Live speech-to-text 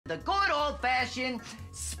The good old-fashioned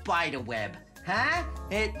spiderweb, huh?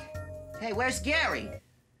 Hey, where's Gary?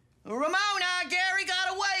 Ramona, Gary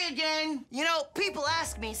got away again. You know, people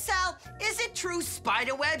ask me, Sal, is it true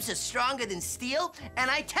spiderwebs are stronger than steel?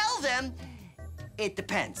 And I tell them, it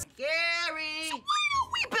depends. Gary! So why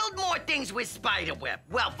don't we build more things with spiderweb?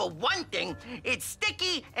 Well, for one thing, it's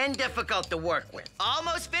sticky and difficult to work with.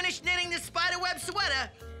 Almost finished knitting this spiderweb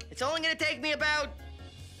sweater. It's only gonna take me about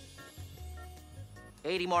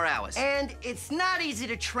 80 more hours. And it's not easy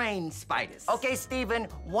to train spiders. Okay, Steven,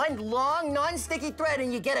 one long, non-sticky thread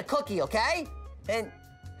and you get a cookie, okay? And,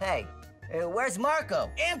 hey, where's Marco?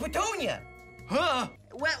 And Petunia! Huh?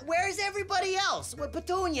 Well, where's everybody else? With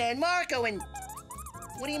Petunia and Marco and...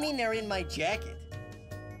 What do you mean they're in my jacket?